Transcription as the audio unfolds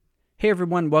Hey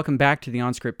everyone, welcome back to the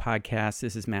OnScript podcast.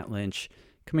 This is Matt Lynch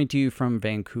coming to you from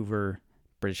Vancouver,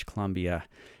 British Columbia.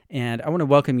 And I want to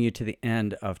welcome you to the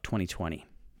end of 2020.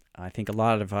 I think a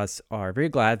lot of us are very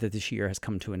glad that this year has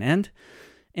come to an end,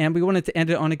 and we wanted to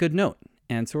end it on a good note.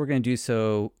 And so we're going to do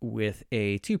so with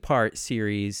a two-part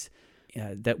series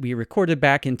that we recorded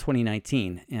back in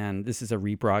 2019. And this is a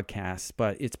rebroadcast,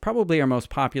 but it's probably our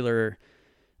most popular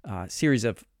series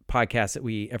of podcasts that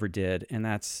we ever did, and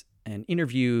that's an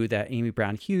interview that Amy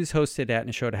Brown Hughes hosted at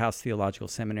Nashotah House Theological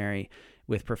Seminary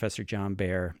with Professor John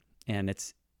Behr, and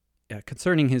it's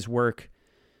concerning his work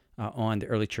on the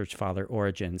early church father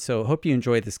Origen. So hope you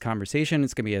enjoy this conversation.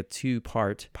 It's going to be a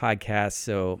two-part podcast.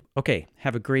 So, okay,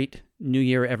 have a great new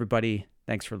year, everybody.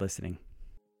 Thanks for listening.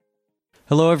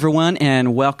 Hello, everyone,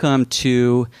 and welcome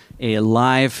to a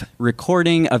live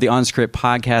recording of the OnScript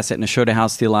podcast at Nashotah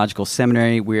House Theological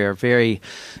Seminary. We are very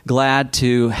glad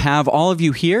to have all of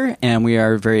you here, and we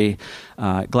are very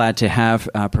glad to have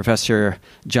Professor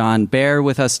John Behr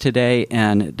with us today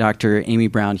and Dr. Amy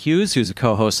Brown Hughes, who's a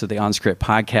co-host of the OnScript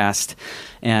podcast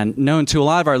and known to a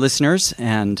lot of our listeners.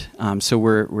 And so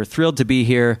we're thrilled to be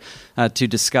here to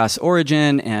discuss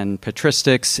Origen and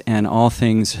patristics and all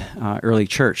things early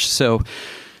church. So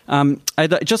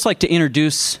I'd just like to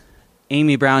introduce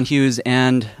Amy Brown Hughes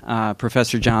and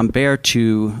Professor John Behr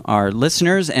to our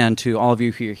listeners and to all of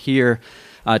you who are here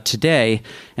today.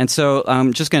 And so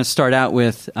I'm just going to start out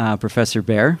with Professor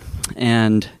Behr.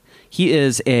 And he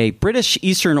is a British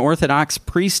Eastern Orthodox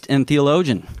priest and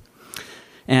theologian.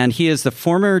 And he is the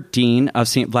former dean of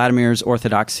St. Vladimir's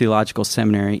Orthodox Theological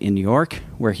Seminary in New York,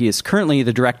 where he is currently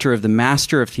the director of the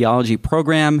Master of Theology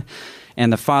program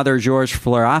and the Father George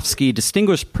Florovsky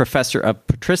Distinguished Professor of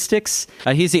Patristics.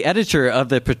 He's the editor of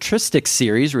the Patristics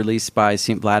series released by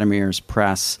St. Vladimir's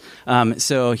Press.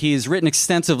 So he's written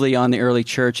extensively on the early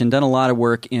church and done a lot of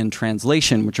work in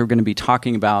translation, which we're going to be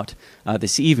talking about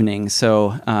this evening.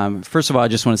 So first of all, I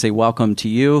just want to say welcome to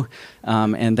you,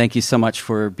 and thank you so much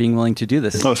for being willing to do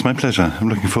this. Oh, it's my pleasure. I'm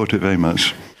looking forward to it very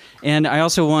much. And I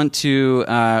also want to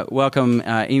welcome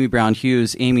Amy Brown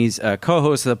Hughes. Amy's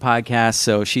co-host of the podcast,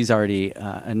 so she's already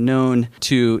known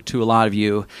to a lot of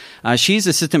you. She's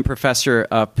assistant professor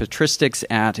of patristics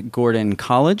at Gordon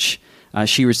College.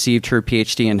 She received her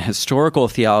PhD in historical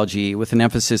theology with an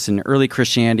emphasis in early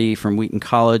Christianity from Wheaton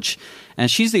College.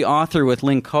 And she's the author with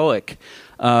Lynn Cohick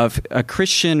of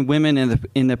Christian Women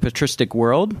in the Patristic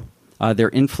World, Their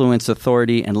Influence,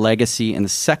 Authority, and Legacy in the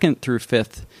 2nd through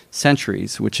 5th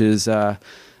centuries, which is a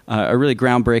really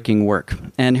groundbreaking work.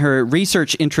 And her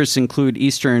research interests include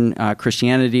Eastern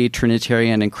Christianity,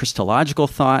 Trinitarian and Christological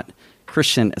thought,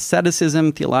 Christian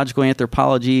asceticism, theological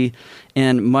anthropology,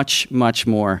 and much, much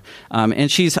more. And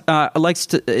she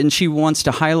wants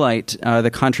to highlight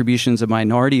the contributions of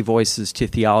minority voices to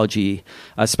theology,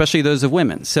 especially those of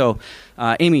women. So,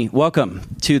 Amy, welcome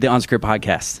to the OnScript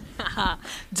podcast.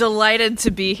 Delighted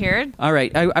to be here. All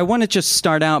right. I want to just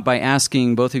start out by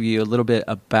asking both of you a little bit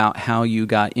about how you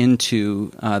got into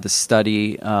the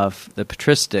study of the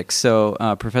patristics. So,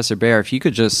 Professor Behr, if you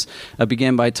could just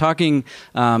begin by talking,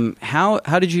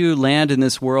 how did you land in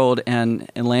this world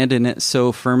and land in it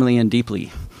so firmly and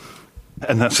deeply?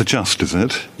 And that's a just, is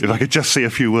it? If I could just say a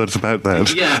few words about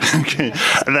that. Yeah. Okay.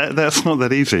 That's not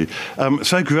that easy.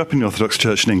 So I grew up in the Orthodox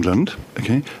Church in England.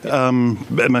 Okay.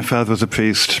 My father was a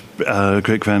priest,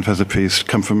 great-grandfather was a priest,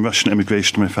 come from Russian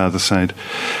immigration on my father's side.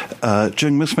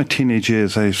 During most of my teenage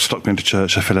years, I stopped going to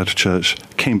church. I fell out of church.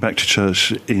 Came back to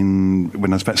church when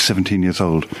I was about 17 years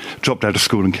old. Dropped out of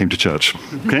school and came to church.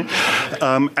 Okay.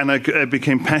 And I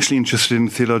became passionately interested in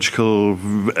theological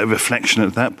reflection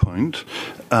at that point.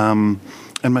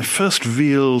 And my first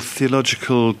real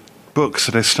theological books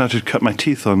that I started to cut my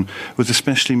teeth on was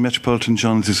especially Metropolitan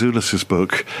John Zizoulis'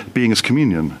 book, Being as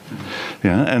Communion.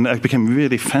 Yeah, and I became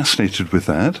really fascinated with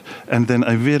that. And then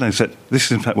I realized that this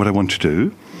is in fact what I want to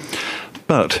do.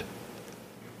 But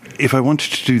if I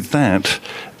wanted to do that,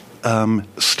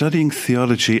 studying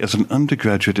theology as an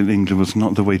undergraduate in England was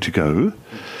not the way to go.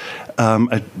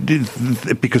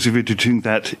 Because if you're doing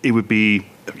that, it would be,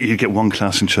 you get one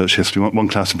class in church history, one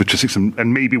class in patristics,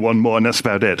 and maybe one more, and that's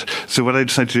about it. So what I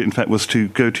decided to do, in fact, was to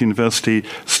go to university,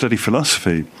 study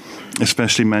philosophy,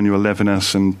 especially Manuel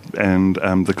Levinas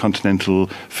and the continental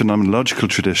phenomenological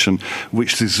tradition,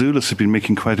 which Zizoulis had been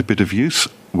making quite a bit of use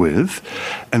with,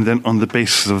 and then on the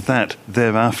basis of that,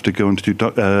 thereafter go on to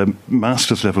do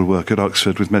master's level work at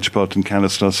Oxford with Metropolitan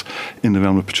Callistos in the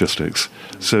realm of patristics.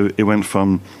 So it went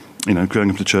from growing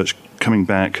up in the church, coming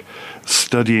back,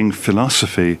 studying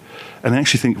philosophy, and I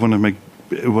actually think one of my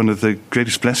one of the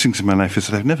greatest blessings in my life is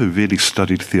that I've never really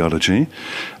studied theology.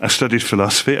 I studied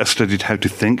philosophy, I studied how to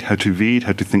think, how to read,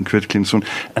 how to think critically and so on,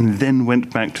 and then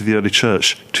went back to the early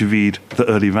church to read the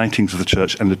early writings of the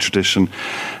church and the tradition.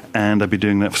 And I've been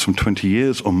doing that for some 20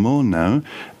 years or more now,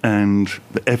 and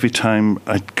every time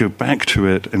I go back to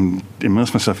it and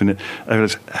immerse myself in it, I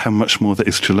realize how much more there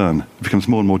is to learn. It becomes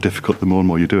more and more difficult the more and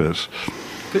more you do it.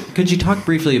 Could you talk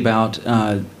briefly about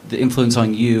the influence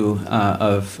on you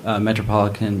of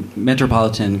Metropolitan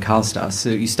Kallistos? So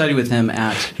you studied with him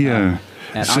at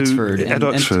Oxford. At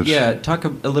Oxford. And talk a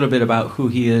little bit about who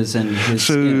he is and his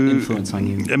influence on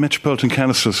you. Metropolitan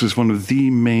Kallistos is one of the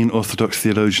main Orthodox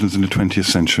theologians in the 20th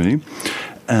century.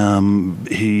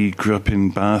 He grew up in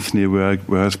Bath, near where I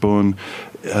was born.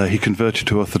 He converted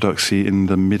to Orthodoxy in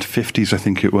the mid-50s, I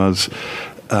think it was.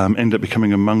 Ended up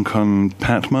becoming a monk on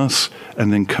Patmos,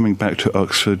 and then coming back to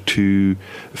Oxford to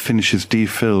finish his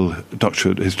DPhil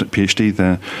doctorate, his PhD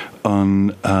there,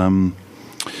 on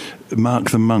Mark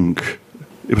the Monk.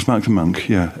 It was Mark the Monk,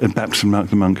 and baptism Mark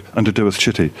the Monk under Duas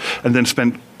Chitty, and then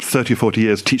spent 30 or 40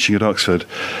 years teaching at Oxford.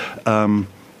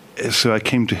 So I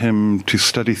came to him to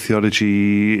study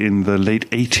theology in the late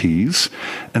 80s,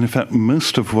 and in fact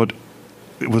most of what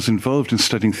was involved in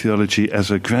studying theology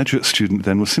as a graduate student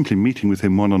then was simply meeting with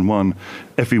him one-on-one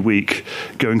every week,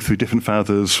 going through different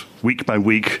fathers week by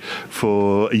week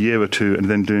for a year or two,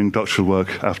 and then doing doctoral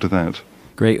work after that.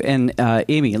 Great. And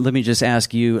Amy, let me just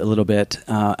ask you a little bit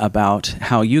about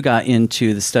how you got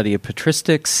into the study of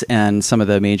patristics and some of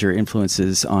the major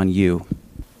influences on you.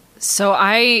 So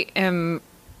I am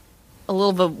a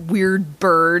little of a weird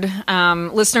bird.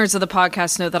 Listeners of the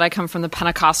podcast know that I come from the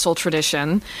Pentecostal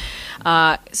tradition.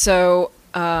 So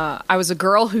I was a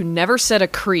girl who never said a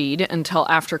creed until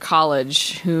after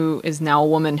college, who is now a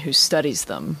woman who studies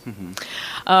them.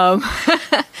 Mm-hmm.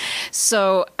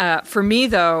 So for me,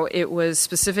 though, it was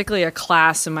specifically a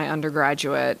class in my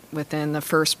undergraduate within the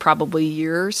first probably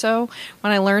year or so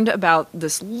when I learned about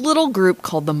this little group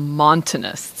called the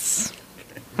Montanists.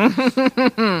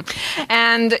 And,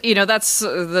 that's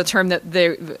the term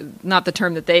not the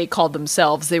term that they called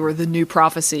themselves. They were the New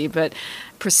Prophecy, but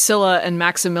Priscilla and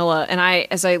Maximilla. And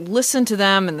as I listened to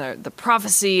them and the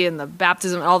prophecy and the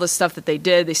baptism and all the stuff that they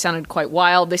did, they sounded quite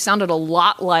wild. They sounded a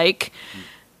lot like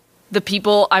the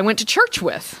people I went to church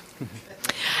with.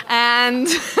 And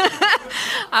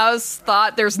I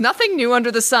thought there's nothing new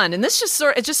under the sun. And this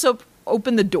it just so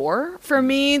opened the door for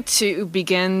me to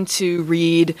begin to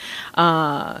read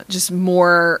just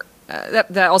more.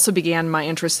 That also began my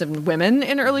interest in women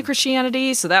in early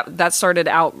Christianity. So that started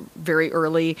out very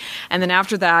early. And then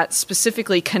after that,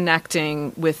 specifically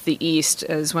connecting with the East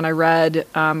is when I read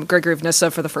Gregory of Nyssa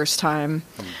for the first time,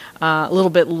 a little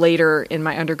bit later in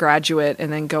my undergraduate,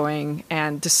 and then going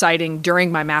and deciding during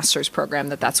my master's program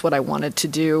that that's what I wanted to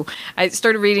do. I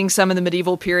started reading some of the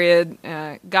medieval period,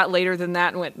 got later than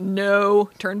that and went, no,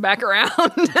 turned back around,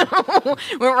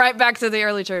 went right back to the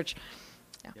early church.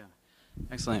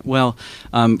 Excellent. Well,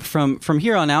 from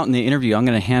here on out in the interview, I'm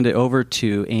going to hand it over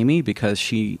to Amy because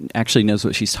she actually knows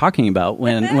what she's talking about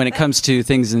when it comes to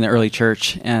things in the early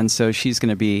church. And so she's going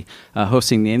to be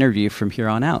hosting the interview from here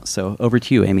on out. So over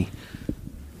to you, Amy.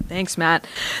 Thanks, Matt.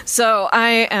 So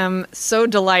I am so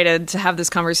delighted to have this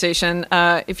conversation.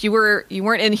 If you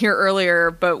weren't in here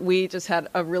earlier, but we just had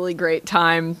a really great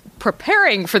time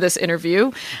preparing for this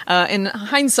interview. In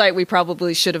hindsight, we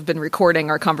probably should have been recording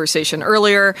our conversation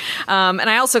earlier. And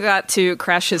I also got to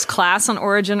crash his class on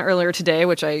Origen earlier today,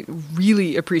 which I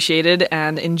really appreciated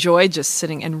and enjoyed, just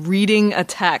sitting and reading a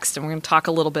text. And we're going to talk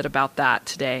a little bit about that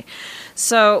today.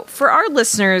 So for our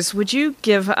listeners, would you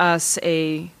give us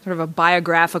a sort of a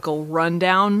biographical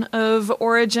rundown of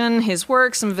Origen, his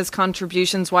work, some of his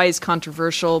contributions, why he's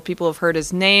controversial? People have heard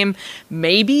his name,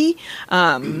 maybe,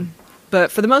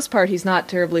 but for the most part, he's not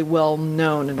terribly well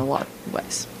known in a lot of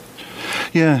ways.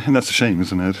 Yeah, and that's a shame,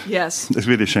 isn't it? Yes. It's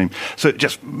really a shame. So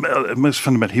just most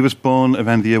fundamental, he was born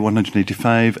around the year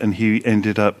 185, and he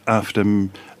ended up after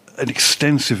an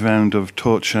extensive round of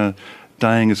torture,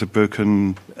 dying as a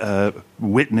broken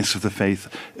witness of the faith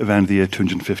around the year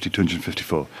 250,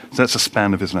 254. So that's a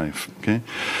span of his life. Okay,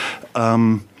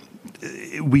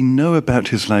 we know about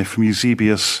his life from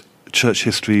Eusebius' Church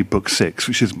History, Book 6,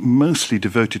 which is mostly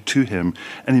devoted to him,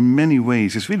 and in many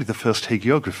ways is really the first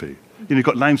hagiography. You've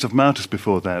got Lives of Martyrs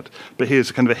before that, but here's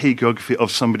a kind of a hagiography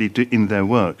of somebody in their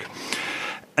work.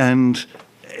 And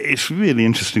it's really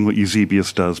interesting what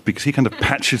Eusebius does, because he kind of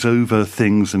patches over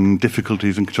things and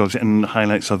difficulties and controls it and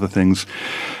highlights other things.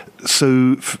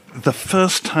 So the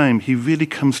first time he really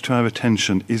comes to our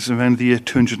attention is around the year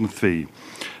 203.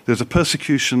 There's a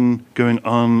persecution going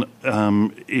on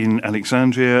in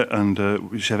Alexandria under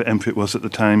whichever emperor it was at the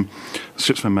time,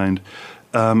 slips my mind,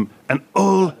 and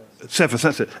all Severus,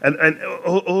 that's it, and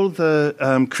all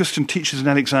the Christian teachers in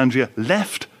Alexandria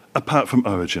left, apart from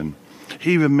Origen.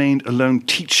 He remained alone,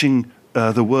 teaching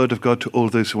the word of God to all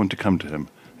those who want to come to him.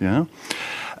 Yeah.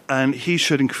 And he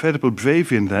showed incredible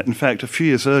bravery in that. In fact, a few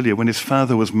years earlier, when his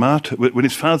father was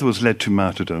led to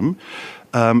martyrdom,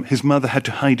 his mother had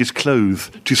to hide his clothes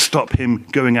to stop him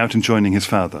going out and joining his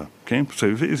father. Okay,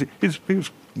 so he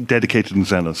was dedicated and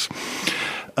zealous.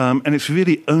 And it's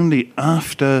really only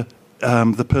after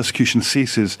the persecution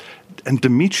ceases and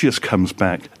Demetrius comes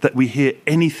back that we hear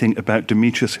anything about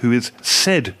Demetrius, who is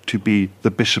said to be the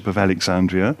Bishop of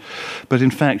Alexandria. But in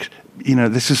fact,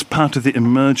 this is part of the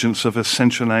emergence of a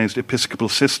centralized episcopal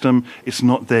system. It's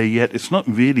not there yet. It's not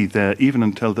really there even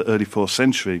until the early 4th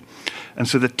century. And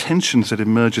so the tensions that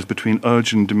emerges between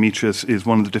Origen and Demetrius is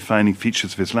one of the defining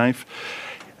features of his life.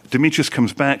 Demetrius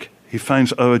comes back. He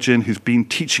finds Origen, who's been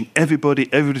teaching everybody.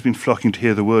 Everybody's been flocking to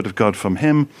hear the word of God from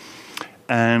him.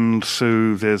 And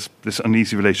so there's this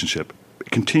uneasy relationship.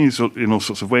 It continues in all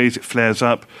sorts of ways. It flares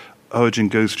up. Origen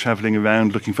goes traveling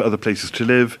around looking for other places to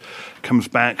live, comes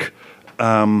back.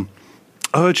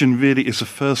 Origen really is the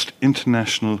first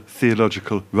international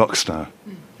theological rock star.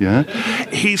 Yeah?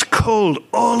 He's called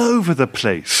all over the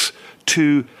place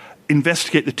to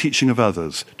investigate the teaching of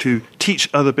others, to teach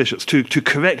other bishops, to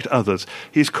correct others.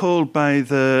 He's called by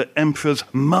the emperor's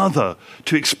mother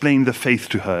to explain the faith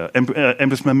to her,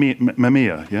 Empress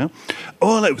Mamaea, yeah?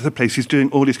 All over the place, he's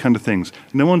doing all these kind of things.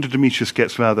 No wonder Demetrius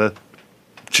gets rather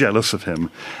jealous of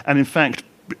him. And in fact,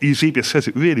 Eusebius says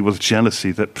it really was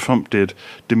jealousy that prompted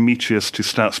Demetrius to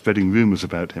start spreading rumours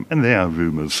about him. And they are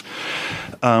rumours.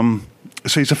 So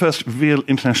he's the first real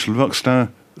international rock star,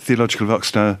 theological rock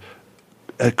star,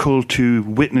 called to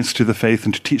witness to the faith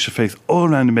and to teach the faith all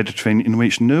around the Mediterranean in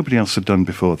which nobody else had done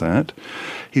before that.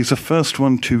 He's the first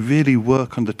one to really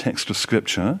work on the text of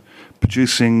Scripture,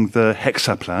 producing the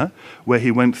hexapla, where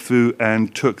he went through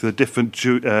and took the different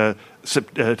the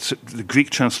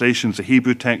Greek translations, the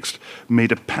Hebrew text,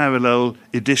 made a parallel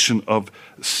edition of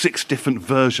 6 different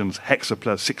versions,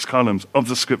 hexapla, 6 columns of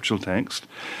the scriptural text,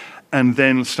 and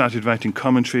then started writing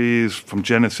commentaries from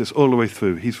Genesis all the way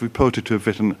through. He's reported to have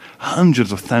written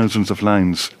hundreds of thousands of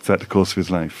lines throughout the course of his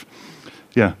life.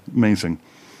 Yeah, amazing.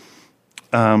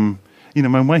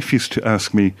 My wife used to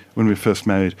ask me when we were first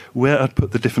married where I'd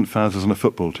put the different fathers on a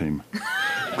football team.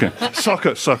 Okay.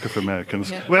 Soccer for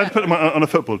Americans. Yeah. Where I'd put them on a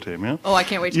football team, yeah? Oh, I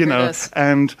can't wait to hear this.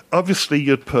 And obviously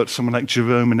you'd put someone like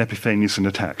Jerome and Epiphanius in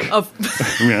attack. Oh.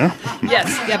 Yeah? Yes.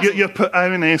 Yep. You'd put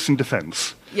Irenaeus in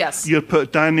defence. Yes. You'd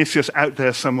put Dionysius out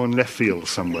there somewhere in left field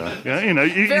somewhere. Yeah?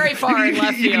 Very far in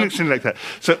left field. You can do something like that.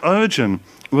 So Origen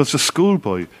was a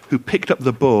schoolboy who picked up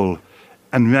the ball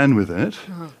and ran with it.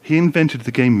 Uh-huh. He invented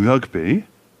the game rugby.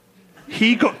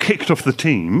 He got kicked off the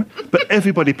team, but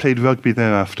everybody played rugby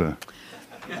thereafter.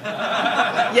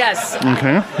 Yes.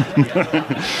 Okay.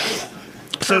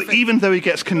 So even though he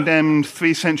gets condemned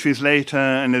 3 centuries later,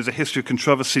 and there's a history of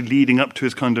controversy leading up to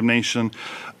his condemnation,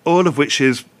 all of which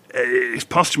is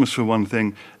posthumous for one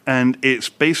thing, and it's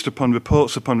based upon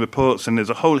reports, and there's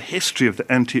a whole history of the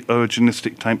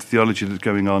anti-Origenistic type theology that's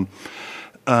going on,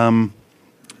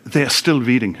 they are still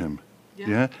reading him.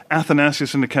 Yeah.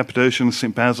 Athanasius and the Cappadocians,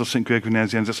 St. Basil, St. Gregory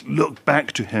Nazianzus look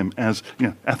back to him as,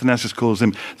 Athanasius calls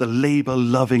him the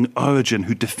labour-loving Origen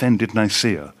who defended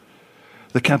Nicaea.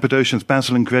 The Cappadocians,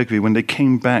 Basil and Gregory, when they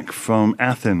came back from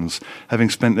Athens, having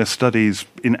spent their studies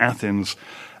in Athens,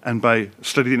 and by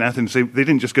studying in Athens, they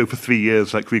didn't just go for 3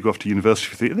 years like we go off to university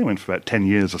for 3 years. They went for about 10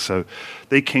 years or so.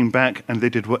 They came back and they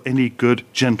did what any good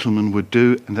gentleman would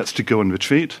do, and that's to go on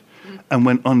retreat. And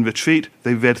when on retreat,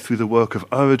 they read through the work of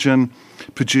Origen,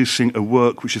 producing a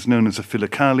work which is known as a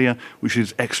Philokalia, which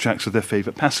is extracts of their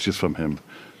favourite passages from him.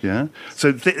 Yeah,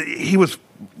 so he was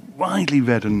widely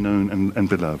read and known and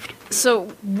beloved. So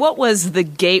what was the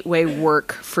gateway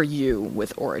work for you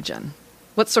with Origen?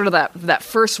 What's sort of that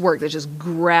first work that just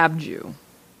grabbed you?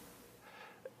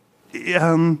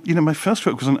 My first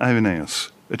work was on Irenaeus.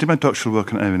 I did my doctoral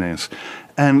work on Irenaeus.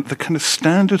 And the kind of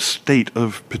standard state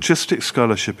of patristic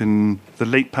scholarship in the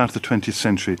late part of the 20th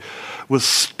century was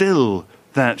still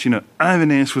that,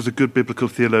 Irenaeus was a good biblical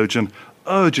theologian.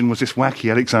 Origen was this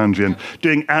wacky Alexandrian,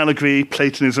 doing allegory,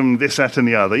 Platonism, this, that, and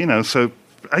the other, So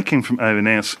I came from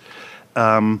Irenaeus,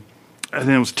 and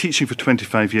then I was teaching for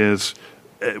 25 years,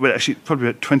 actually probably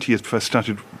about 20 years before I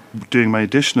started doing my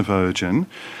edition of Origen.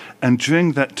 And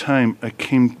during that time, I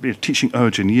came teaching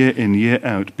Origen year in, year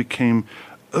out, became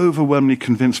overwhelmingly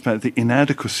convinced about the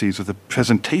inadequacies of the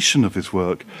presentation of his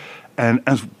work And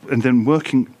then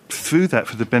working through that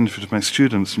for the benefit of my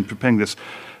students and preparing this,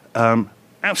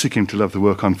 absolutely came to love the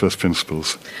work on first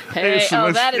principles. Hey, it's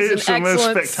the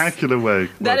most spectacular way.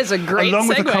 That is a great along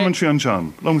with segue. the commentary on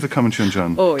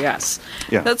John. Oh, yes.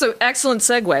 Yeah. That's an excellent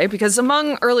segue, because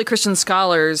among early Christian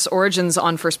scholars, Origen's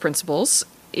on first principles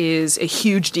is a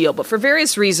huge deal. But for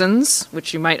various reasons,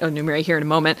 which you might enumerate here in a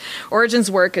moment,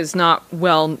 Origen's work is not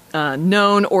well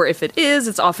known, or if it is,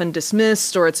 it's often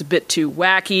dismissed, or it's a bit too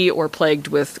wacky or plagued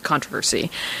with controversy.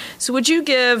 So would you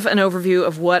give an overview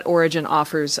of what Origen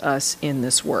offers us in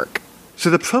this work? So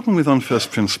the problem with On First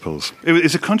Principles,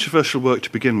 it's a controversial work to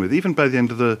begin with. Even by the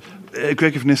end of the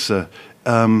Greg of Nyssa,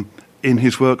 in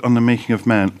his work on the making of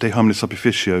man, De Hominis Ob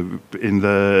Officio, in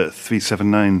the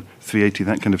 379, 380,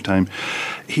 that kind of time,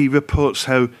 he reports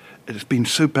how it's been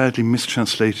so badly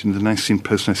mistranslated in the Nicene,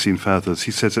 post-Nicene fathers.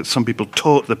 He says that some people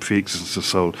taught the pre-existence of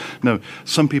soul. No,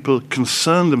 some people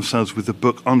concern themselves with the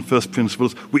book On First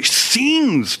Principles, which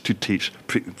seems to teach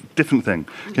different thing.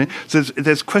 Okay? So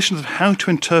there's questions of how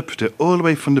to interpret it all the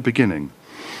way from the beginning.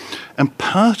 And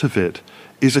part of it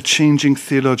is a changing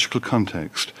theological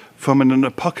context, from an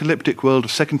apocalyptic world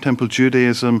of Second Temple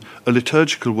Judaism, a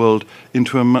liturgical world,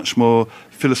 into a much more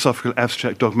philosophical,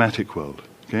 abstract, dogmatic world.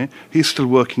 Okay? He's still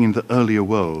working in the earlier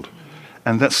world.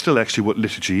 And that's still actually what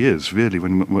liturgy is, really,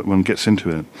 when one gets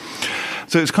into it.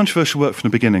 So it's controversial work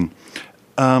from the beginning.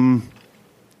 The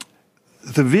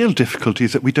real difficulty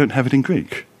is that we don't have it in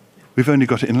Greek. We've only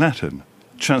got it in Latin,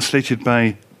 translated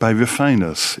by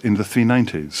Rufinus in the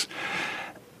 390s.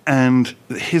 And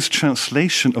his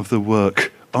translation of the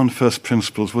work On First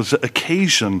Principles was the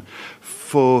occasion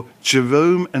for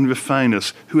Jerome and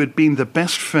Rufinus, who had been the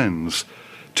best friends,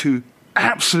 to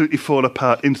absolutely fall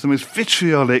apart into the most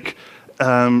vitriolic,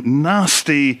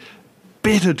 nasty,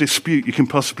 bitter dispute you can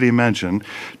possibly imagine,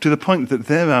 to the point that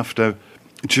thereafter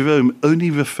Jerome only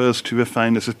refers to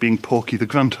Rufinus as being Porky the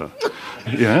Grunter.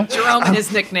 Yeah? Jerome and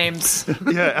his nicknames.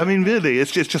 Yeah, I mean, really,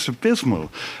 it's just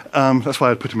abysmal. That's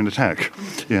why I'd put him in attack.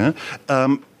 Yeah.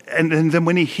 And then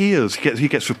when he hears, he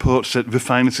gets reports that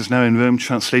Rufinus is now in Rome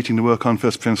translating the work On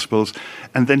First Principles,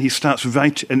 and then he starts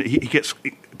writing, and he gets,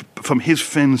 from his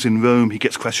friends in Rome, he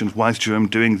gets questions, why is Jerome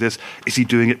doing this? Is he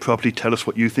doing it properly? Tell us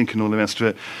what you think, and all the rest of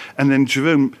it. And then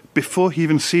Jerome, before he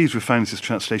even sees Rufinus'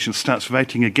 translation, starts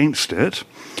writing against it,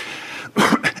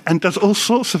 and does all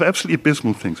sorts of absolutely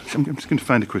abysmal things. I'm just going to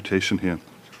find a quotation here,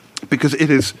 because it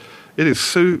is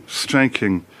so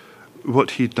striking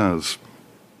what he does.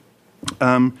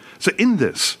 So in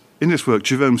this work,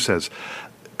 Jerome says,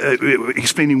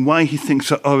 explaining why he thinks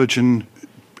that Origen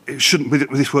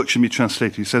this work shouldn't be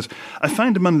translated, he says, I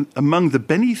find among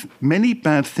the many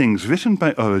bad things written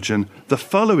by Origen, the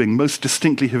following most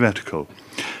distinctly heretical: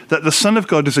 that the Son of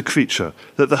God is a creature,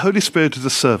 that the Holy Spirit is a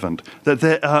servant, that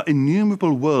there are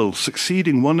innumerable worlds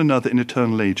succeeding one another in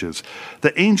eternal ages,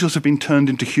 that angels have been turned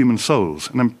into human souls,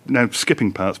 and I'm now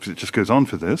skipping parts because it just goes on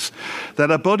for this,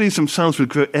 that our bodies themselves will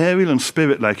grow aerial and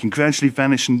spirit-like and gradually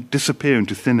vanish and disappear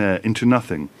into thin air, into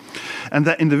nothing, and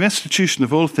that in the restitution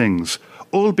of all things,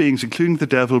 all beings, including the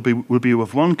devil, will be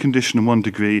of one condition and one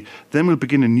degree. Then will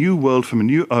begin a new world from a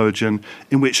new origin,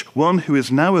 in which one who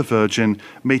is now a virgin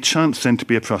may chance then to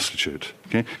be a prostitute.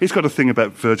 Okay? He's got a thing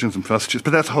about virgins and prostitutes,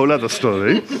 but that's a whole other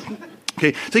story.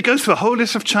 Okay? So he goes through a whole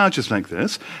list of charges like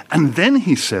this, and then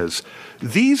he says,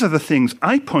 these are the things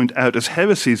I point out as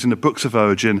heresies in the books of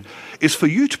Origen. It's for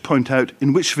you to point out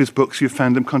in which of his books you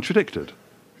found them contradicted.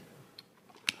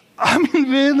 I mean,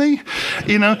 really?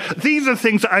 You know, these are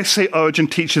things that I say Origen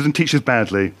teaches and teaches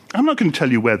badly. I'm not going to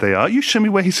tell you where they are. You show me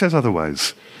where he says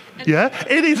otherwise. Yeah?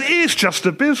 It is just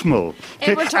abysmal.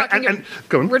 And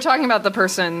we're talking about the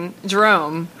person,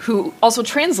 Jerome, who also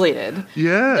translated.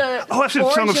 Yeah. Actually,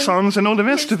 the Song of Songs and all the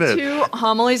rest of it. 2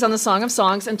 homilies on the Song of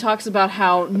Songs and talks about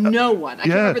how no one, I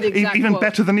can't remember the exact even quote.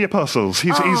 Better than the apostles.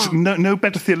 He's no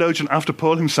better theologian after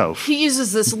Paul himself. He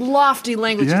uses this lofty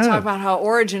language to talk about how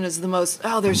Origen is the most,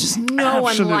 there's just no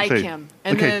one like him.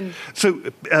 And then... So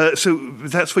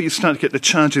that's where you start to get the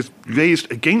charges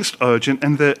raised against Origen,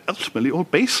 and they're ultimately all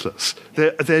baseless.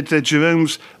 They're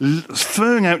Jerome's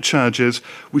throwing out charges,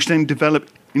 which then develop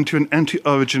into an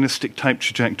anti-Origenistic type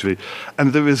trajectory.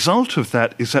 And the result of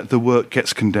that is that the work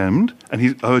gets condemned,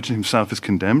 and Origen himself is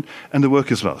condemned, and the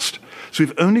work is lost. So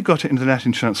we've only got it in the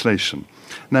Latin translation.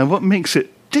 Now, what makes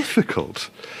it difficult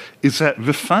is that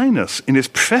Rufinus, in his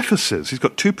prefaces, he's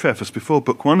got 2 prefaces, before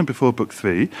Book 1 and before Book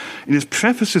 3, in his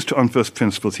prefaces to On First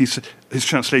Principles, his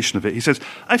translation of it, he says,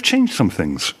 I've changed some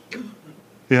things.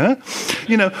 Yeah?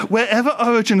 Wherever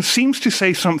Origen seems to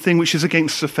say something which is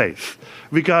against the faith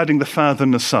regarding the Father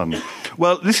and the Son,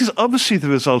 well, this is obviously the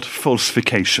result of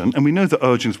falsification, and we know that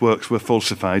Origen's works were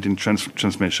falsified in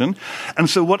transmission. And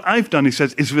so what I've done, he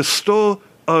says, is restore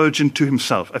Origen to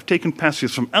himself. I've taken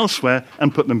passages from elsewhere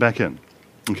and put them back in.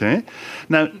 Okay?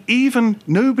 Now,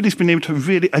 nobody's been able to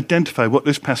really identify what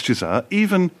those passages are.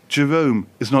 Even Jerome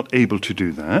is not able to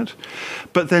do that.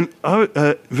 But then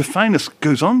Rufinus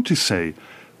goes on to say,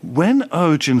 when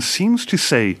Origen seems to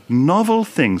say novel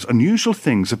things, unusual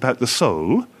things about the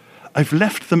soul, I've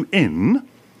left them in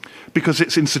because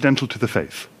it's incidental to the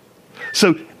faith.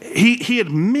 So he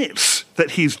admits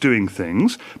that he's doing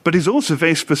things, but he's also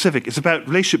very specific. It's about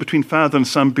relationship between Father and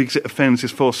Son because it offends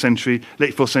his late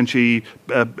 4th century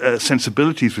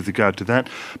sensibilities with regard to that,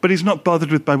 but he's not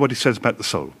bothered by what he says about the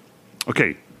soul.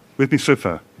 Okay, with me so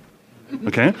far?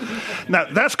 Okay? Now,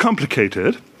 that's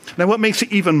complicated. Now, what makes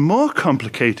it even more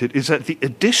complicated is that the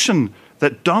edition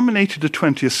that dominated the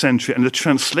 20th century and the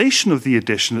translation of the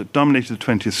edition that dominated the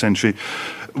 20th century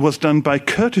was done by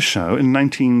Curtishow in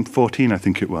 1914, I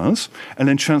think it was, and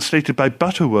then translated by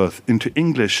Butterworth into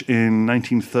English in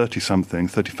 1930-something,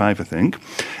 35, I think.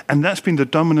 And that's been the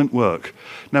dominant work.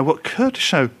 Now, what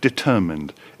Curtishow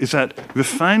determined is that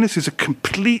Rufinus is a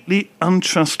completely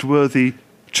untrustworthy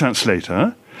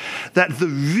translator, that the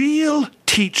real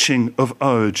teaching of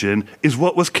Origen is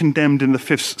what was condemned in the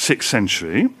 5th, 6th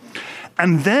century,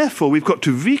 and therefore we've got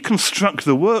to reconstruct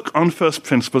the work on first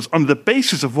principles on the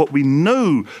basis of what we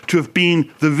know to have been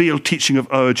the real teaching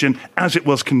of Origen as it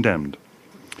was condemned.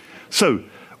 So,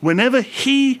 whenever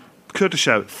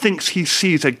Curtishow, thinks he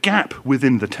sees a gap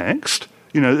within the text,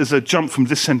 there's a jump from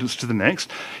this sentence to the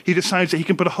next, he decides that he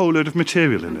can put a whole load of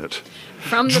material in it.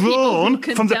 From the people who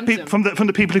condemned him. From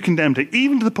the people who condemned it,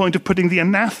 even to the point of putting the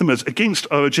anathemas against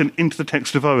Origen into the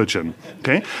text of Origen.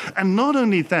 Okay? And not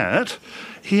only that,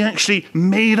 he actually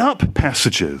made up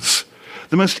passages.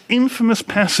 The most infamous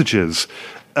passages,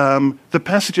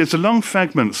 the long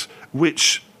fragments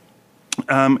which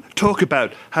talk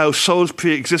about how souls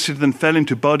pre-existed and then fell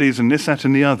into bodies and this, that,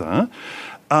 and the other,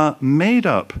 are made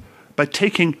up by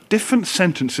taking different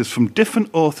sentences from different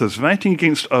authors writing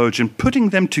against Origen, putting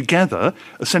them together,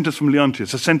 a sentence from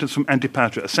Leontius, a sentence from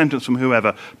Antipater, a sentence from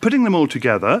whoever, putting them all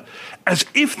together as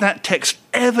if that text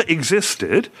ever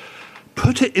existed,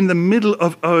 put it in the middle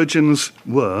of Origen's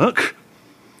work,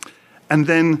 and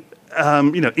then,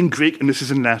 in Greek, and this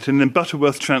is in Latin, and then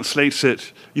Butterworth translates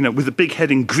it, with a big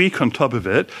heading Greek on top of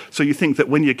it, so you think that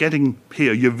when you're getting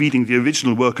here, you're reading the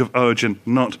original work of Origen,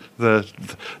 not the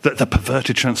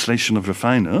perverted translation of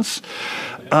Rufinus,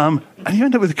 and you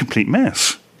end up with a complete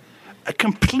mess. A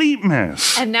complete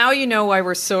mess. And now you know why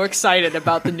we're so excited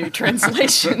about the new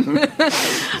translation.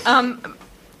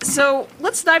 So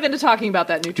let's dive into talking about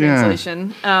that new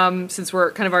translation, since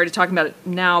we're kind of already talking about it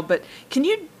now, but can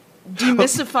you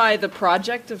demystify the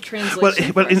project of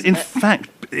translation? Well, in fact,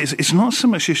 it's not so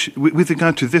much issue with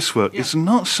regard to this work. It's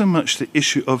not so much the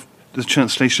issue of the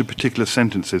translation of particular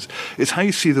sentences. It's how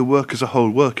you see the work as a whole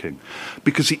working.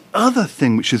 Because the other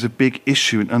thing which is a big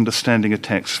issue in understanding a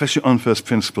text, especially on first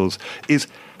principles, is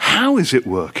how is it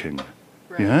working?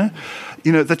 Right.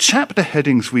 Yeah, the chapter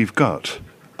headings we've got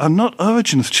are not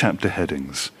Origen's chapter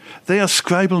headings. They are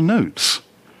scribal notes.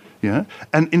 Yeah,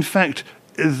 and in fact,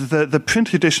 the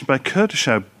printed edition by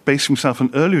Curtishow, basing himself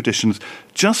on earlier editions,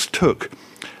 just took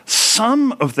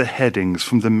some of the headings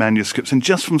from the manuscripts and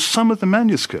just from some of the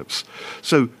manuscripts.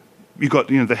 So you got,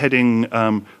 the heading,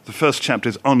 the first chapter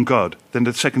is on God, then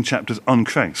the second chapter is on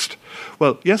Christ.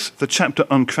 Well, yes, the chapter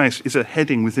on Christ is a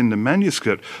heading within the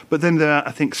manuscript, but then there are,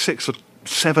 I think, 6 or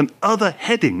 7 other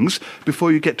headings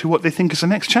before you get to what they think is the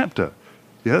next chapter.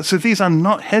 Yeah, so these are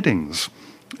not headings.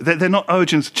 They're not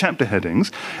Origen's chapter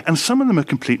headings, and some of them are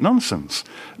complete nonsense.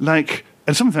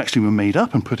 And some of them actually were made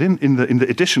up and put in the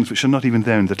editions which are not even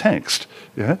there in the text.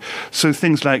 Yeah, so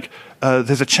things like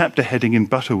there's a chapter heading in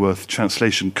Butterworth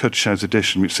translation, Curtishow's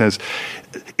edition, which says,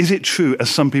 "Is it true, as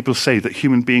some people say, that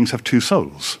human beings have 2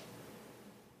 souls?"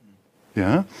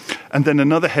 Yeah, and then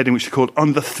another heading which is called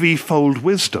 "On the Threefold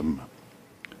Wisdom."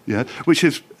 Yeah, which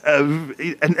is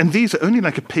and these are only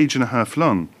like a page and a half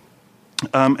long.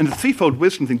 And the threefold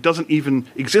wisdom thing doesn't even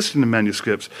exist in the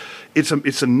manuscripts. It's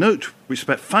a note which is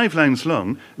about 5 lines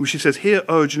long, which he says, here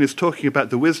Origen is talking about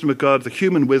the wisdom of God, the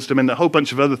human wisdom, and a whole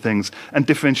bunch of other things, and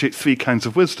differentiate 3 kinds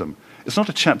of wisdom. It's not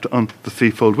a chapter on the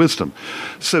threefold wisdom.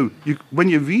 So when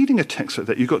you're reading a text like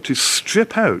that, you've got to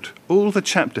strip out all the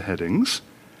chapter headings.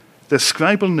 There's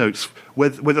scribal notes where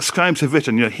the scribes have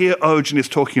written, here Origen is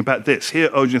talking about this,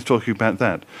 here Origen is talking about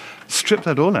that. Strip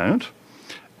that all out,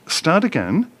 start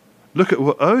again, Look at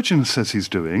what Origen says he's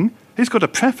doing. He's got a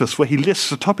preface where he lists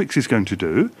the topics he's going to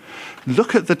do.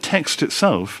 Look at the text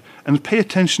itself and pay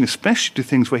attention especially to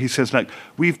things where he says, like,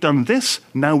 we've done this,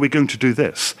 now we're going to do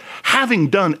this. Having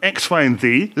done X, Y, and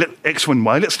X, Y, and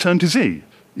Y, let's turn to Z.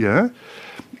 Yeah?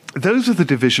 Those are the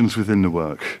divisions within the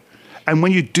work. And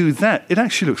when you do that, it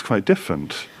actually looks quite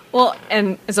different. Well,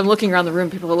 and as I'm looking around the room,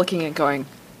 people are looking at going,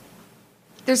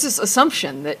 there's this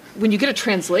assumption that when you get a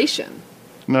translation,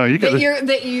 no, you get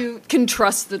that you can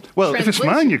trust the well, translation. if it's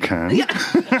mine, you can. Yeah.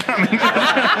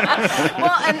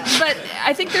 But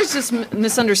I think there's this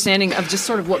misunderstanding of just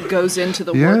sort of what goes into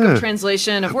the work of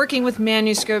translation, of working with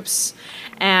manuscripts,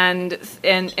 and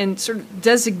sort of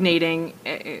designating.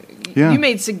 You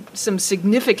made some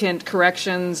significant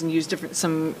corrections and used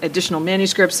some additional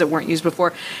manuscripts that weren't used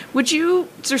before. Would you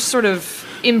just sort of,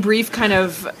 in brief, kind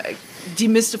of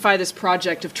demystify this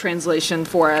project of translation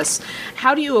for us?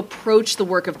 How do you approach the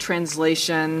work of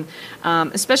translation,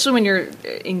 especially when you're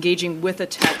engaging with a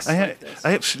text like this?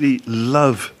 I absolutely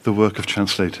love the work of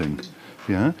translating.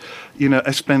 Yeah,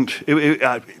 I spent.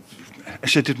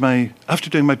 Actually, after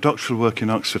doing my doctoral work in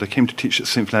Oxford, I came to teach at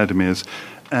St. Vladimir's,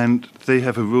 and they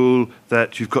have a rule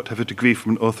that you've got to have a degree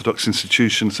from an orthodox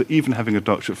institution, so even having a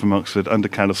doctorate from Oxford under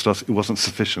Kallistos, it wasn't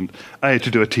sufficient. I had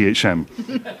to do a THM.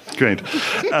 Great.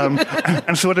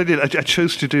 And so what I did, I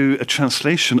chose to do a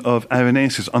translation of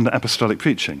Irenaeus' On the Apostolic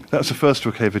Preaching. That was the first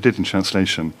book I ever did in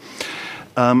translation.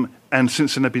 And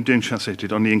since then I've been doing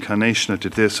translated on the Incarnation. I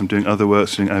did this, I'm doing other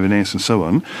works, doing Irenaeus and so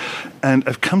on. And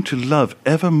I've come to love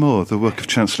ever more the work of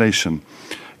translation.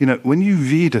 When you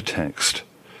read a text,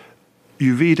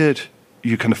 you read it,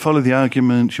 you kind of follow the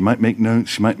argument, you might make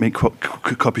notes, you might make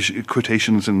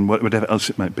quotations and whatever else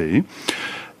it might be.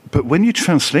 But when you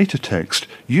translate a text,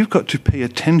 you've got to pay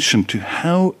attention to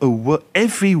how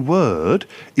every word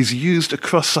is used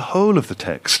across the whole of the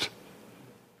text.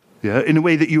 Yeah, in a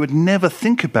way that you would never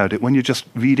think about it when you're just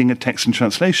reading a text in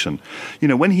translation.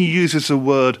 When he uses the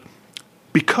word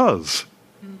because,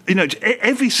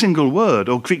 every single word,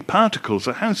 or Greek particles,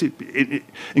 or how's it,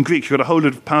 in Greek you've got a whole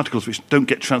lot of particles which don't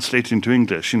get translated into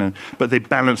English, but they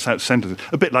balance out sentences,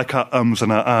 a bit like our ums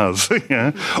and our ahs,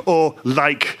 yeah? Or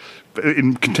like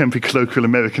in contemporary colloquial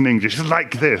American English,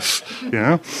 like this,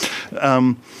 yeah?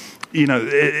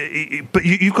 But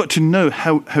you've got to know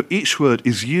how each word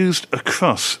is used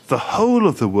across the whole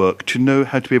of the work to know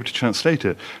how to be able to translate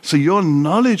it. So your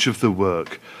knowledge of the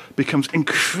work becomes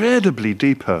incredibly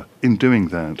deeper in doing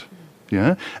that.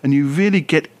 Yeah? And you really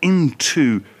get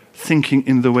into thinking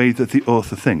in the way that the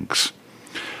author thinks.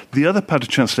 The other part of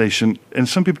translation, and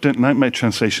some people don't like my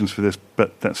translations for this,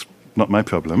 but that's not my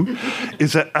problem,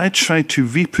 is that I try to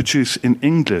reproduce in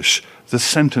English the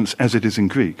sentence as it is in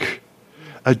Greek.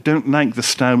 I don't like the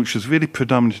style which was really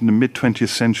predominant in the mid-20th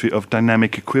century of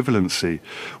dynamic equivalency,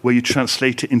 where you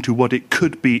translate it into what it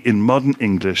could be in modern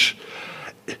English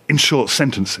in short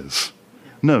sentences.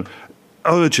 No,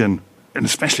 Origen, and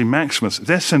especially Maximus,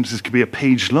 their sentences could be a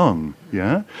page long,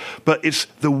 yeah? But it's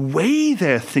the way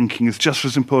they're thinking is just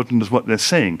as important as what they're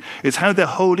saying. It's how they're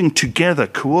holding together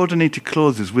coordinated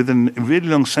clauses within a really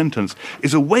long sentence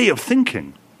is a way of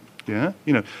thinking, yeah?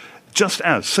 Just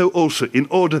as, so also, in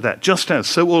order that, just as,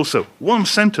 so also. One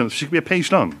sentence should be a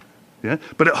page long, yeah?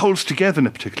 But it holds together in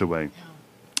a particular way.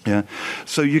 Yeah?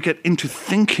 So you get into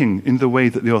thinking in the way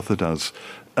that the author does,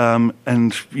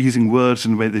 and using words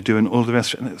in the way they do and all the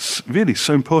rest. And it's really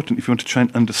so important if you want to try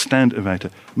and understand a writer,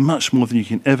 much more than you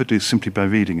can ever do simply by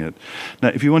reading it. Now,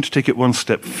 if you want to take it one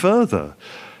step further,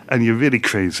 and you're really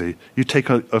crazy, you take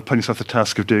upon yourself the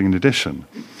task of doing an edition.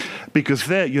 Because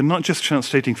there, you're not just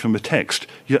translating from a text,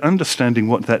 you're understanding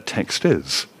what that text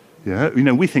is. Yeah?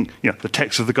 We think, the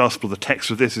text of the gospel, the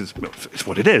text of this is it's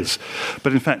what it is.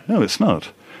 But in fact, no, it's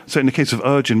not. So in the case of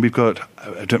Origen, we've got,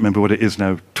 I don't remember what it is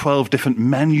now, 12 different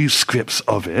manuscripts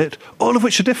of it, all of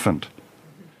which are different.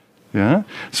 Yeah?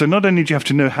 So not only do you have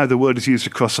to know how the word is used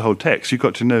across the whole text, you've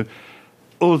got to know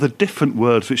all the different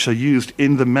words which are used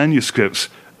in the manuscripts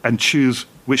and choose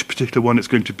which particular one it's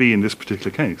going to be in this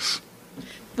particular case.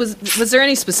 Was there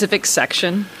any specific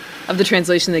section of the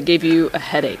translation that gave you a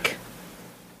headache?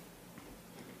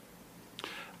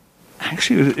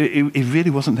 Actually, it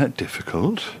really wasn't that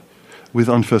difficult with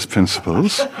On First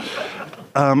Principles,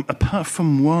 apart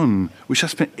from one, which I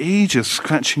spent ages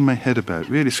scratching my head about,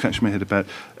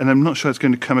 and I'm not sure it's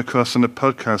going to come across on a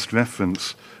podcast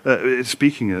reference,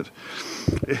 speaking it.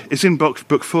 It's in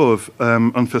book 4 of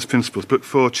On First Principles, book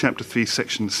 4, chapter 3,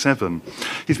 section 7.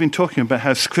 He's been talking about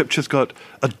how Scripture's got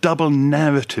a double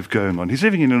narrative going on. He's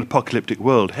living in an apocalyptic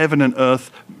world. Heaven and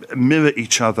earth mirror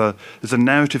each other. There's a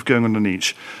narrative going on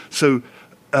each. So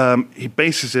he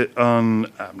bases it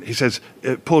on, he says,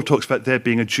 Paul talks about there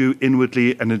being a Jew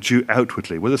inwardly and a Jew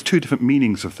outwardly. Well, there's two different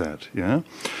meanings of that, yeah?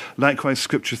 Likewise,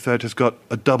 Scripture third has got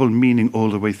a double meaning all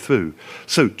the way through.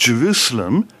 So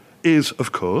Jerusalem is,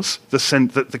 of course,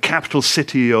 the capital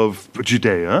city of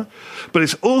Judea, but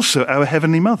it's also our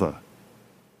heavenly mother,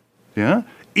 yeah?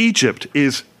 Egypt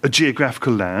is a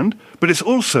geographical land, but it's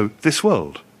also this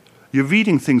world. You're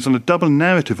reading things on a double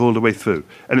narrative all the way through,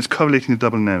 and it's correlating a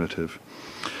double narrative.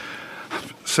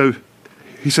 So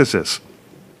he says this,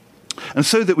 and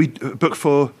so that we, book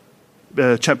 4,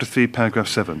 chapter 3, paragraph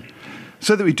 7,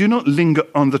 so that we do not linger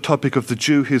on the topic of the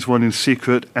Jew who is one in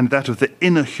secret, and that of the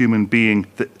inner human being,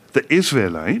 the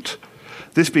Israelite,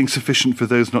 this being sufficient for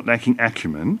those not lacking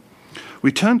acumen,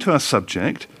 we turn to our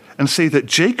subject and say that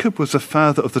Jacob was the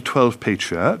father of the 12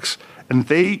 patriarchs, and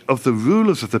they of the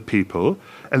rulers of the people,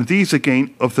 and these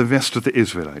again of the rest of the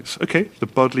Israelites. Okay, the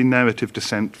bodily narrative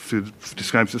descent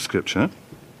describes the Scripture.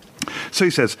 So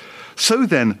he says, so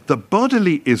then the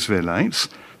bodily Israelites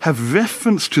have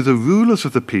reference to the rulers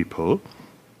of the people,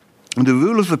 and the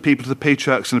rulers of the people to the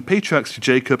patriarchs, and the patriarchs to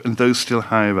Jacob, and those still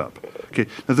higher up. Okay,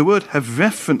 now the word have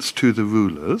reference to the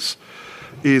rulers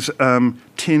is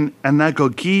tin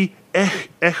anagogi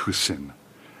echusin.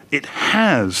 It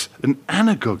has an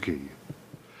anagogy.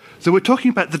 So we're talking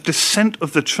about the descent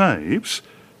of the tribes,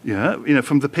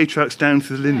 from the patriarchs down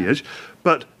through the lineage,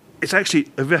 but it's actually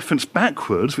a reference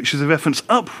backwards, which is a reference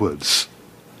upwards.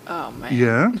 Oh, man.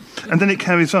 Yeah, and then it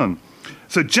carries on.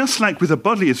 So just like with the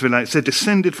bodily Israelites, they're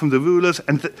descended from the rulers,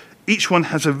 and each one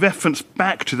has a reference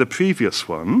back to the previous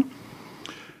one.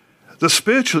 The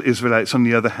spiritual Israelites, on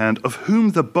the other hand, of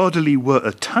whom the bodily were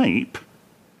a type,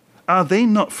 are they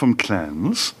not from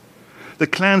clans? The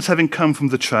clans having come from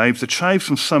the tribes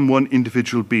from some one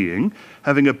individual being,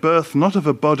 having a birth not of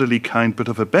a bodily kind, but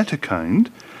of a better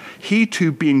kind, he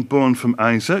too being born from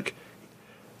Isaac,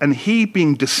 and he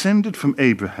being descended from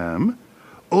Abraham,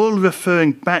 all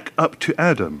referring back up to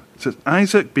Adam. So it's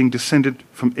Isaac being descended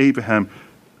from Abraham.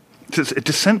 So it's a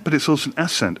descent, but it's also an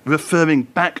ascent, referring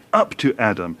back up to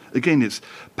Adam. Again, it's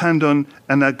pandon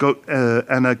anagomenon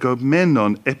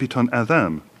epiton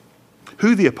Adam,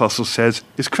 who the apostle says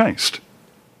is Christ.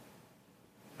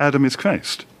 Adam is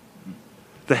Christ.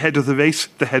 The head of the race,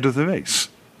 the head of the race.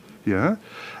 Yeah?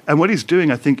 And what he's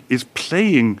doing, I think, is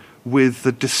playing with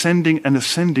the descending and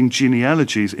ascending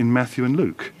genealogies in Matthew and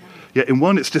Luke. Yeah, in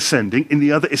one it's descending, in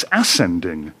the other it's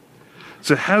ascending.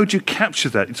 So how do you capture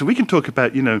that? So we can talk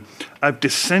about, I've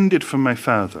descended from my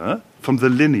father, from the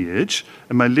lineage,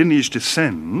 and my lineage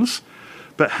descends,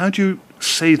 but how do you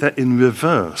say that in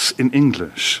reverse in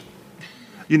English?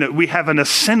 We have an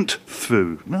ascent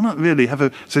through. No, not really.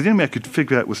 So the only way I could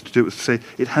figure out was to say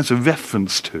it has a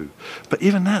reference to. But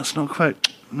even that's not quite,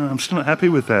 no, I'm still not happy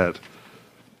with that.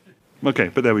 Okay,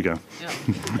 but there we go. Yeah.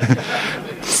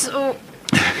 So,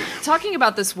 talking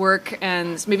about this work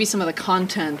and maybe some of the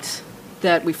content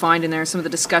that we find in there, some of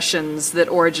the discussions that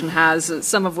Origen has,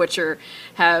 some of which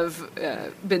have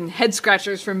been head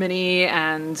scratchers for many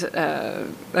and,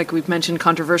 like we've mentioned,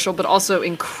 controversial, but also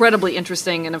incredibly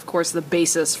interesting and, of course, the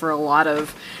basis for a lot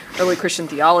of early Christian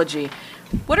theology.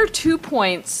 What are 2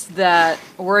 points that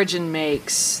Origen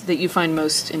makes that you find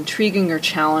most intriguing or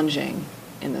challenging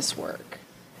in this work?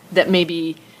 That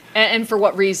maybe, and for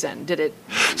what reason did it?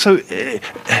 So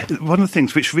one of the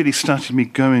things which really started me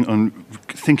going on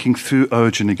thinking through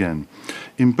Origen again,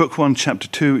 in Book 1, Chapter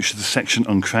 2, which is the section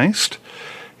on Christ,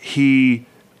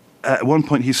 at one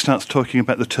point he starts talking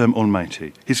about the term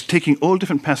Almighty. He's taking all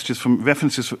different passages from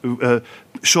references,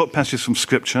 short passages from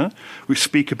Scripture, which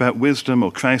speak about wisdom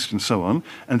or Christ and so on,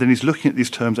 and then he's looking at these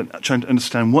terms and trying to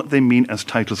understand what they mean as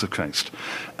titles of Christ.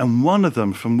 And one of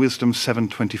them from Wisdom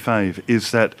 7:25 is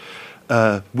that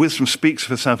wisdom speaks of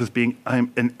herself as being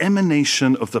an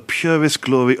emanation of the purest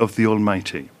glory of the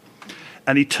Almighty.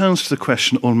 And he turns to the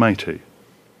question, Almighty.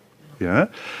 Yeah?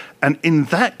 And in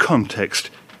that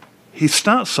context, he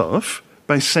starts off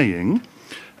by saying,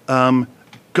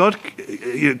 God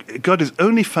is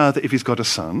only Father if he's got a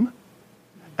Son,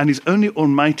 and he's only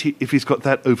Almighty if he's got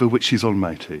that over which he's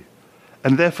Almighty.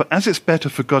 And therefore, as it's better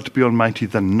for God to be Almighty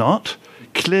than not,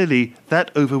 clearly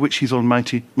that over which he's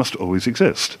Almighty must always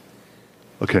exist.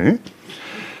 Okay?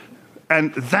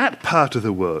 And that part of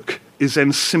the work is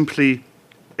then simply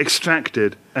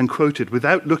extracted and quoted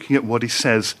without looking at what he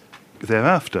says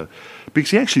thereafter.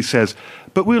 Because he actually says,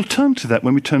 but we'll turn to that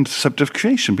when we turn to the subject of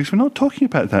creation, because we're not talking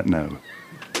about that now.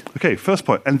 Okay, first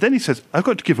point. And then he says, I've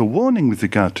got to give a warning with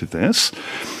regard to this,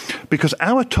 because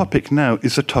our topic now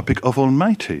is the topic of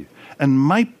Almighty. And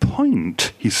my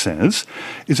point, he says,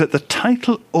 is that the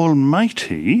title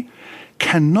Almighty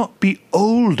cannot be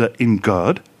older in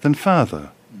God than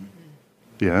Father.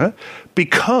 Yeah?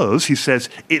 Because, he says,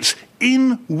 it's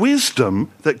in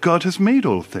wisdom that God has made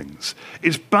all things.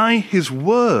 It's by his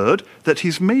word that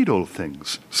he's made all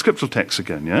things. Scriptural text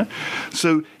again, yeah?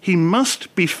 So he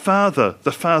must be Father,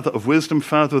 the Father of wisdom,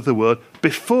 Father of the word,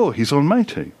 before he's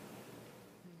almighty.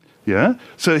 Yeah?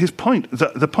 So his point,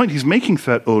 the point he's making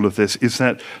throughout all of this is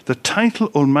that the title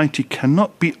Almighty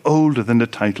cannot be older than the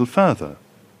title Father.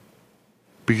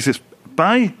 Because it's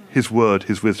by his word,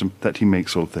 his wisdom, that he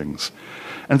makes all things.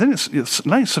 And then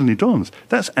light suddenly dawns.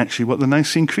 That's actually what the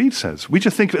Nicene Creed says. We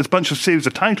just think of it as a bunch of series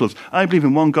of titles. I believe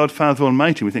in one God, Father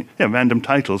Almighty. We think, yeah, random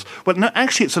titles. Well, no,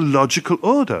 actually, it's a logical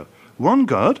order. One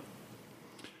God.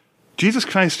 Jesus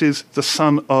Christ is the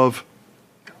Son of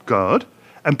God.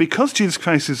 And because Jesus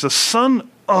Christ is the Son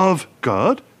of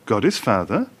God, God is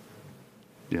Father.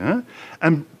 Yeah?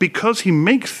 And because he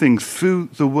makes things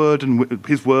through the word,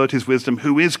 his wisdom,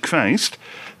 who is Christ,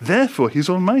 therefore he's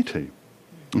Almighty.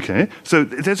 Okay, so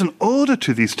there's an order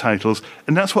to these titles,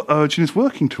 and that's what Origen is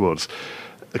working towards.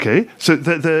 Okay, so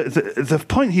the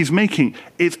point he's making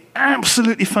is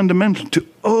absolutely fundamental to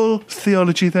all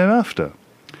theology thereafter.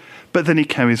 But then he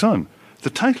carries on. The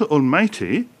title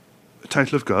Almighty, the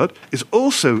title of God, is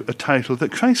also a title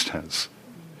that Christ has.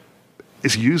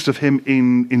 It's used of him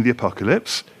in the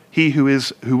Apocalypse. He who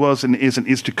was and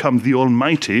is to come, the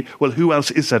Almighty. Well, who else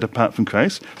is that apart from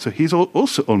Christ? So he's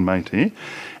also Almighty.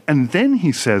 And then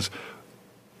he says,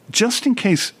 just in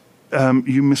case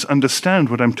you misunderstand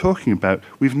what I'm talking about,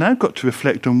 we've now got to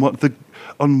reflect on what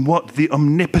the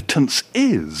omnipotence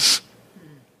is.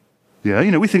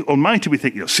 Yeah, we think Almighty, we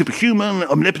think superhuman,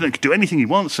 omnipotent, can do anything he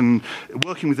wants, and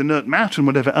working with inert matter and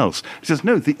whatever else. He says,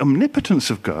 no, the omnipotence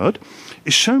of God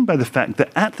is shown by the fact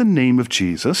that at the name of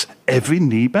Jesus, every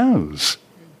knee bows.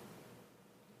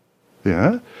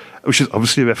 Yeah, which is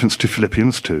obviously a reference to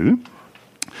Philippians 2.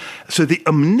 So the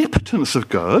omnipotence of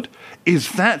God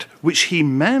is that which he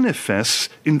manifests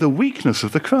in the weakness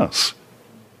of the cross.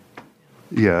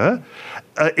 Yeah.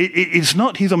 It's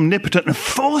not he's omnipotent and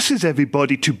forces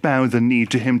everybody to bow the knee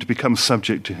to him, to become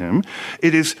subject to him.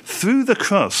 It is through the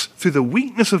cross, through the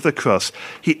weakness of the cross,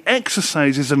 he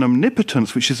exercises an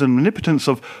omnipotence, which is an omnipotence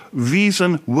of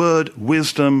reason, word,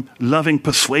 wisdom, loving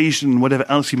persuasion, whatever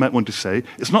else you might want to say.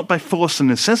 It's not by force and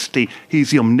necessity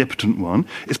he's the omnipotent one.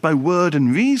 It's by word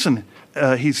and reason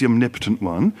he's the omnipotent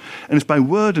one. And it's by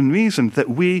word and reason that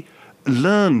we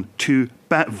learn to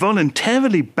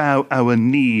voluntarily bow our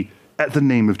knee at the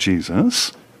name of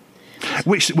Jesus,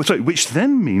 which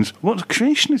then means, what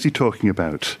creation is he talking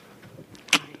about?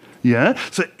 Yeah.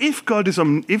 So if God is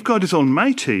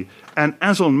Almighty, and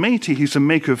as Almighty he's the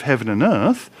maker of heaven and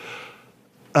earth,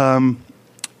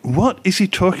 what is he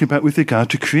talking about with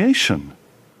regard to creation?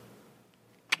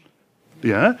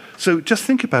 Yeah. So just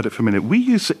think about it for a minute. We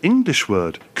use the English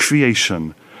word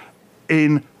creation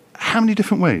in how many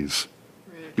different ways?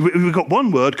 We've got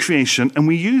one word, creation, and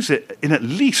we use it in at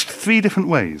least 3 different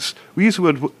ways. We use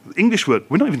the English word,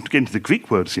 we're not even getting to the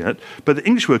Greek words yet, but the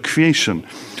English word creation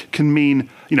can mean,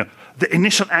 the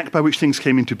initial act by which things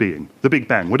came into being, the Big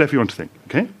Bang, whatever you want to think,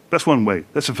 okay? That's one way,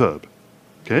 that's a verb,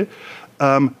 okay?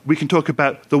 We can talk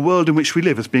about the world in which we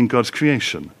live as being God's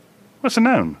creation. That's a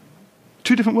noun.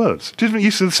 2 different words, 2 different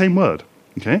uses of the same word,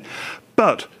 okay?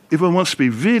 But if one wants to be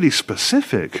really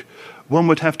specific, one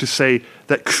would have to say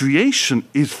that creation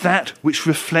is that which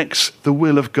reflects the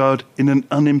will of God in an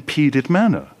unimpeded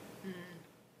manner.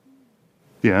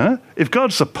 Yeah? If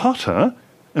God's the potter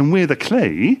and we're the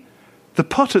clay, the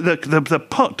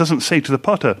pot doesn't say to the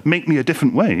potter, make me a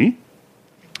different way.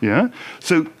 Yeah?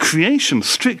 So creation,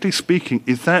 strictly speaking,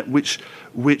 is that which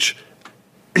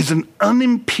is an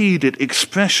unimpeded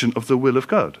expression of the will of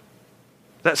God.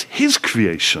 That's his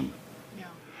creation. Yeah.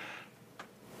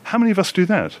 How many of us do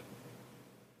that?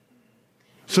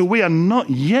 So we are not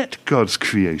yet God's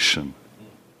creation.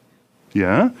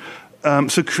 Yeah?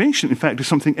 So creation, in fact, is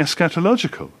something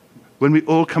eschatological, when we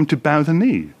all come to bow the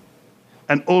knee,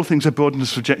 and all things are brought into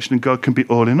subjection, and God can be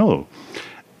all in all.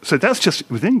 So that's just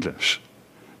with English.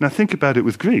 Now think about it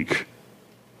with Greek.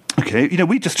 Okay,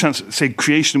 we just say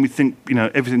creation, and we think,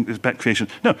 everything is about creation.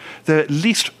 No, there are at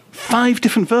least 5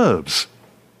 different verbs.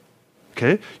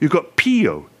 Okay? You've got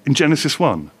pio in Genesis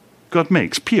 1. God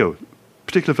makes, pio,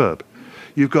 particular verb.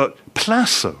 You've got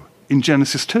plaso in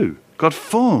Genesis 2. God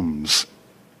forms.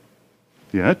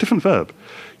 Yeah, different verb.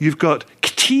 You've got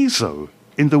ktizo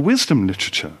in the wisdom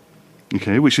literature,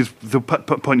 okay, which is the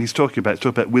point he's talking about. He's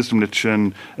talking about wisdom literature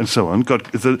and so on. God,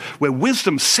 where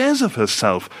wisdom says of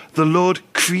herself, the Lord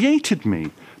created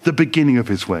me. the beginning of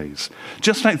his ways.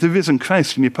 Just like the risen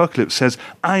Christ in the Apocalypse says,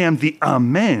 I am the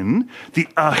Amen, the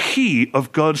Arche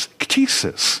of God's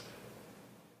ktesis.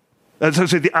 The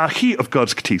Arche of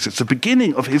God's ktesis, the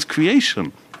beginning of his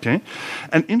creation. Okay?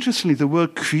 And interestingly, the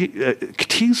word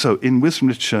ktizo in wisdom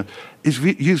literature is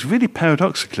used really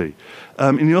paradoxically.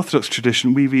 In the Orthodox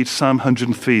tradition, we read Psalm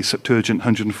 103, Septuagint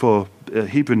 104,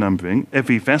 Hebrew numbering,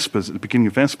 every Vespers, at the beginning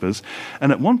of Vespers.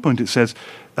 And at one point it says,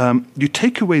 you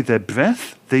take away their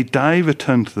breath, they die,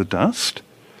 return to the dust.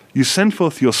 You send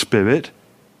forth your spirit.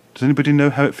 Does anybody know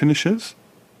how it finishes?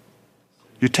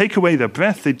 You take away their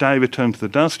breath, they die, return to the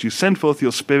dust. You send forth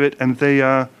your spirit, and they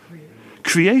are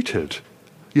created.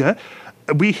 Yeah?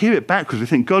 We hear it backwards. We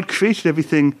think God created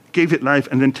everything, gave it life,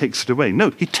 and then takes it away. No,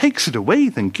 he takes it away,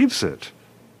 then gives it.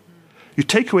 You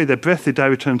take away their breath, they die,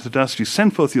 return to the dust. You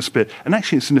send forth your spirit. And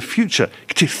actually, it's in the future.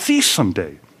 To see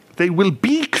someday. They will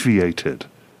be created.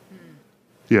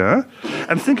 Yeah?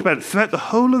 And think about it. Throughout the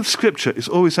whole of Scripture, it's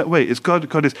always that way. It's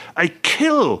God is, I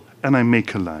kill and I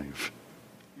make alive.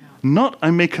 Not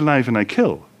I make alive and I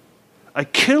kill. I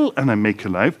kill and I make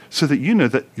alive so that you know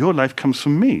that your life comes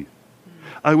from me.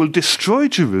 I will destroy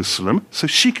Jerusalem so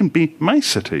she can be my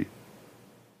city.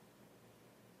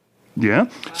 Yeah?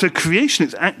 So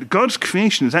God's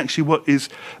creation is actually what is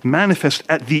manifest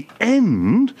at the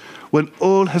end when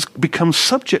all has become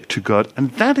subject to God,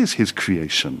 and that is his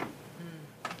creation.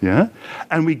 Yeah?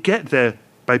 And we get there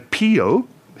by pio,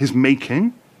 his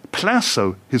making,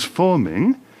 plaso, his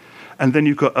forming, and then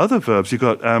you've got other verbs. You've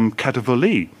got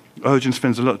katavoli. Origen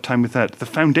spends a lot of time with that. The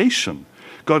foundation.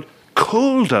 God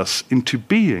called us into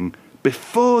being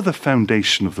before the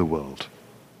foundation of the world.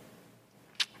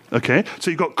 Okay?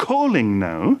 So you've got calling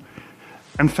now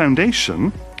and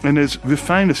foundation, and as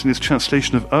Rufinus in his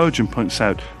translation of Origen points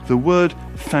out, the word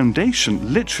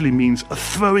foundation literally means a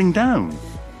throwing down.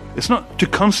 It's not to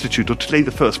constitute or to lay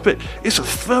the first bit. It's a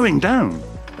throwing down,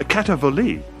 a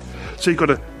katavoli. So you've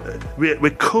got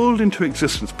we're called into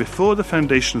existence before the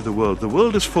foundation of the world. The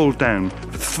world is thrown down,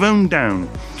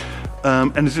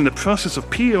 and is in the process of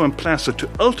pio and placer to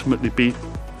ultimately be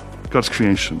God's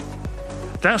creation.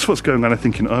 That's what's going on, I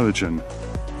think, in Origen.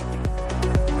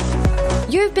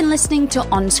 You've been listening to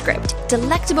On Script,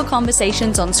 delectable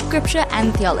conversations on scripture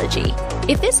and theology.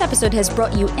 If this episode has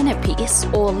brought you inner peace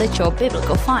or lit your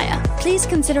biblical fire, please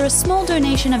consider a small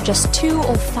donation of just $2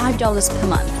 or $5 per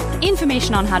month.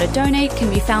 Information on how to donate can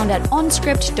be found at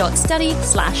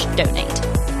onscript.study/donate.